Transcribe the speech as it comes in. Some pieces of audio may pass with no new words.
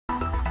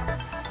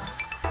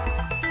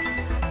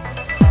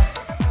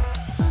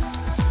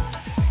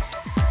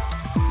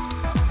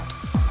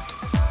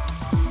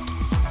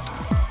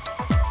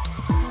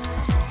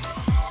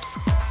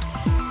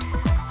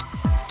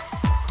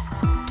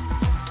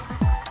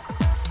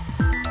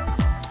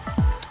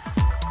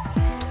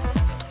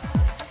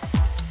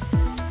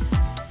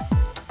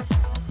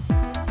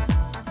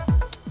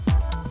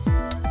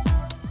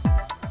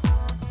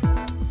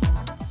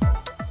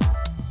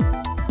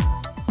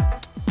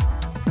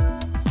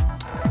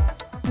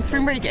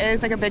spring break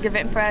is like a big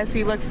event for us.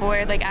 We look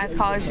forward, like as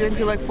college students,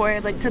 we look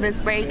forward like to this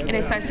break, and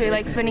especially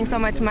like spending so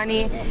much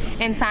money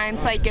and time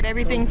to like get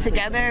everything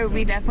together.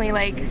 We definitely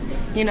like,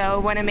 you know,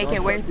 want to make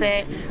it worth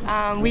it.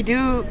 We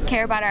do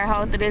care about our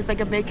health. It is like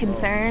a big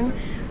concern,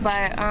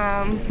 but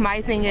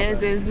my thing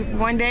is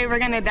one day we're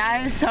gonna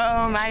die, so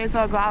might as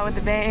well go out with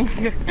a bang.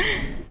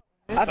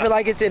 I feel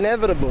like it's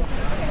inevitable.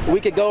 We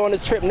could go on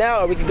this trip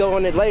now or we could go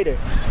on it later.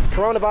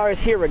 Coronavirus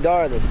here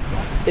regardless.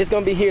 It's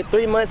gonna be here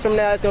 3 months from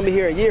now, it's gonna be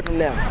here a year from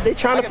now. They're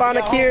trying to find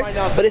a cure,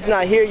 but it's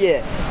not here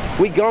yet.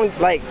 We gon'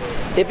 like,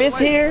 if it's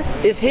here,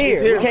 it's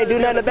here. We can't do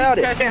nothing about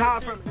it.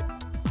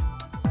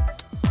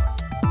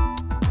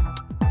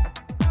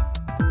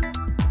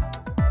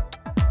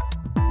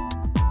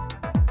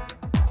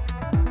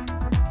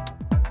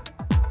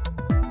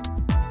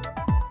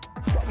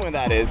 With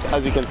that is,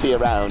 as you can see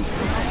around,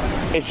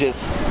 it's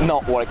just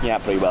not working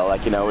out pretty well.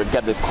 Like, you know, we've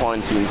got this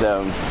quarantine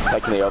zone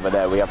technically over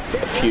there. We have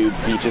a few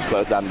beaches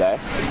closed down there,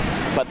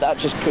 but that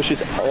just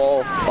pushes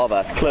all of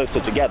us closer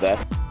together.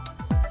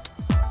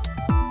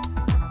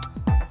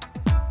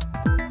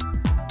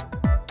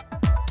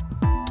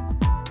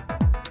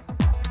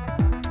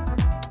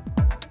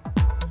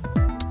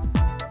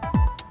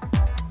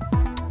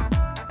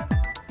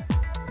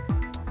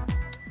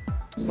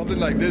 Something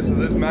like this, of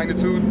this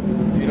magnitude,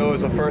 you know,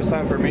 is the first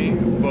time for me,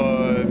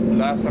 but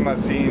last time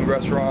I've seen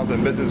restaurants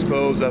and business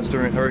closed, that's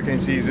during hurricane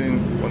season,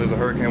 when there's a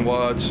hurricane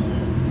watch.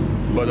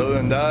 But other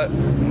than that,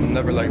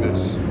 never like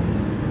this.